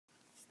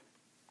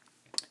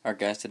Alright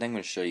guys, today I'm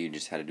going to show you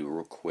just how to do a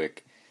real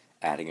quick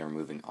adding and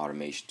removing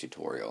automation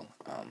tutorial.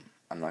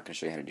 I'm not going to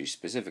show you how to do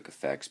specific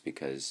effects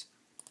because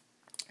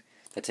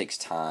that takes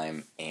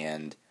time,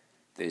 and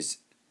there's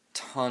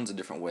tons of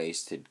different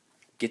ways to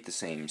get the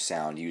same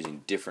sound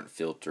using different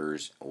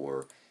filters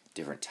or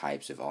different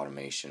types of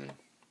automation.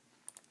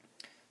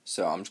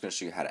 So I'm just going to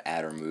show you how to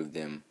add or remove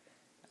them,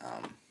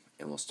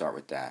 and we'll start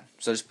with that.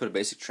 So I just put a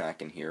basic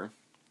track in here.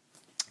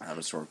 I'm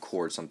just going to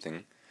record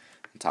something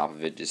on top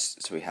of it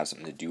just so we have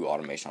something to do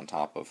automation on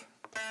top of.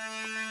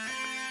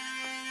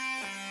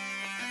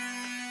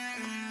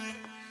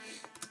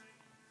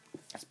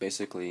 That's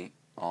basically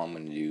all I'm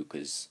going to do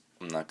because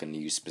I'm not going to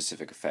use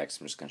specific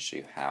effects. I'm just going to show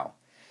you how.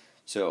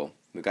 So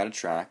we've got a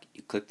track.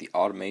 You click the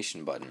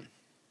automation button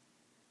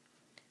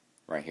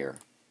right here.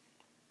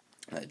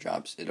 And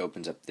it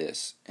opens up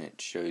this, and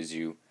it shows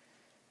you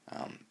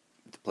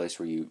the place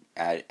where you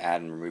add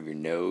and remove your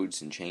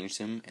nodes and change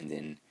them, and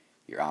then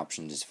your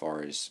options as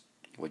far as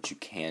what you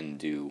can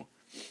do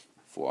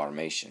for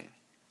automation.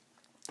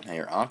 Now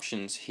your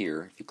options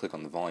here, if you click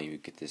on the volume, you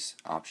get this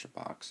option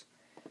box.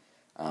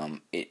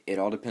 It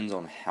all depends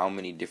on how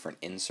many different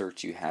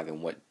inserts you have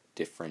and what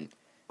different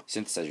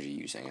synthesizer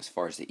you're using. As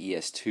far as the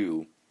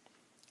ES2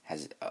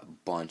 has a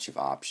bunch of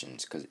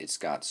options because it's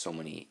got so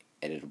many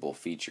editable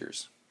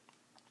features,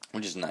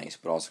 which is nice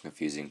but also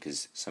confusing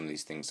because some of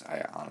these things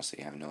I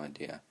honestly have no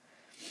idea.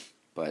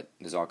 But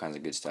there's all kinds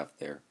of good stuff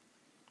there.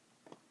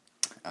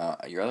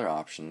 Your other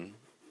option,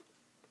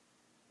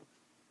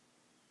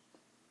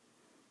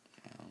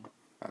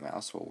 my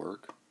mouse will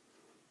work,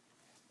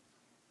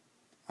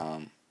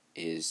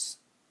 is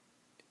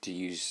to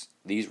use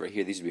these right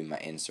here. These would be my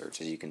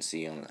inserts, as you can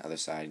see on the other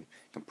side: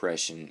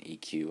 compression,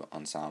 EQ,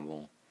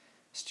 ensemble,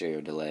 stereo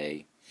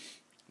delay.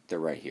 They're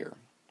right here.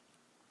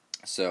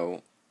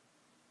 So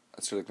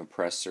let's go to the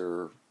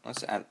compressor.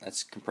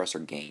 That's compressor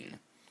gain.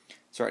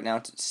 So right now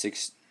it's at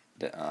 6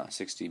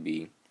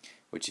 dB,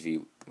 which if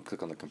you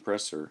click on the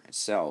compressor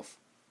itself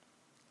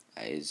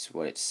is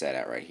what it's set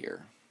at right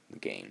here, the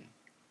gain.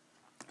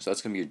 So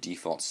that's going to be your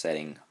default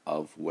setting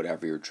of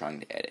whatever you're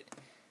trying to edit.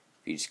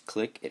 If you just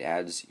click, it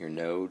adds your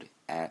node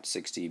at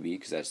 6 dB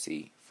because that's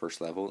the first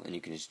level, and you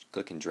can just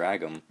click and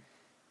drag them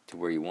to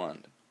where you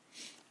want.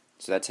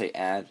 So that's how you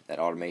add that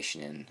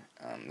automation in.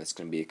 That's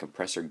going to be a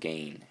compressor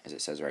gain, as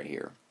it says right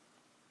here.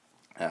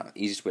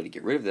 Easiest way to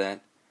get rid of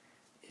that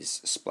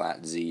is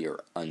Splat Z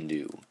or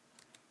undo.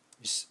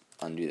 Just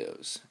undo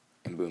those,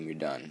 and boom, you're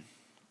done.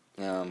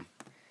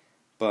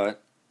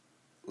 But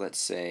let's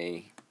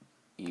say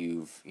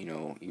you've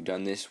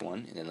done this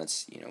one, and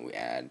then we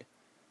add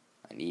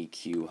an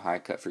EQ high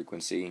cut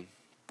frequency.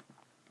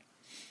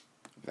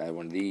 We've added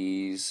one of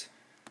these,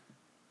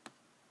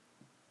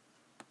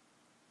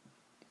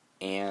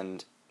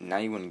 and now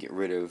you want to get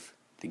rid of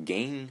the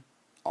gain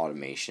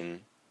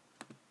automation.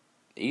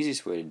 The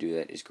easiest way to do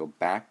that is go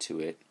back to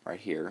it right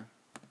here.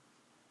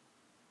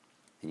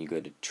 Then you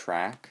go to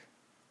track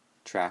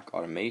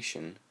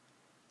automation,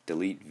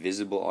 delete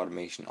visible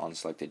automation on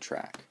selected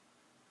track,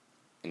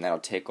 and that'll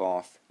take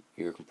off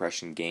your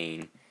compression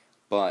gain,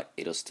 but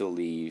it'll still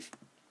leave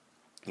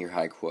your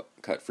high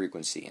cut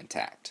frequency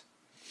intact.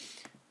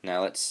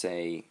 Now let's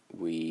say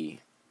we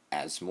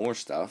add some more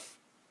stuff,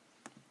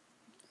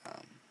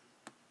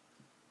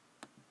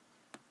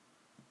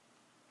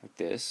 like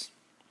this,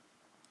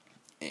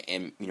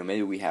 and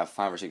maybe we have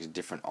 5 or 6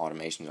 different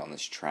automations on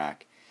this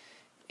track,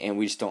 and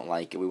we just don't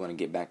like it. We want to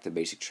get back to the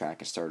basic track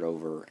and start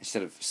over.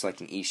 Instead of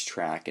selecting each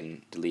track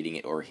and deleting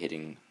it or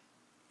hitting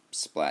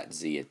Splat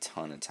Z a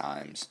ton of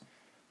times,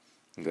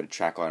 you go to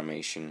track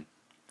automation,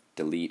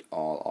 delete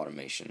all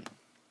automation.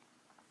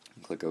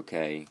 Click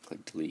OK,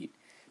 click delete,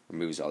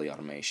 removes all the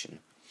automation.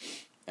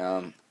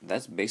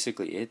 That's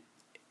basically it.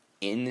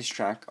 In this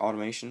track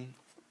automation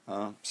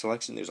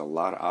selection, there's a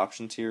lot of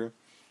options here.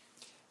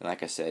 And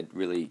like I said,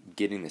 really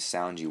getting the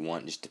sound you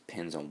want just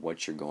depends on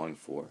what you're going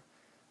for.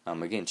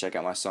 Again, check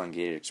out my song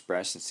Gated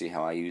Express and see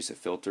how I use it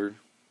filtered.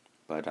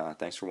 But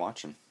thanks for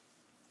watching.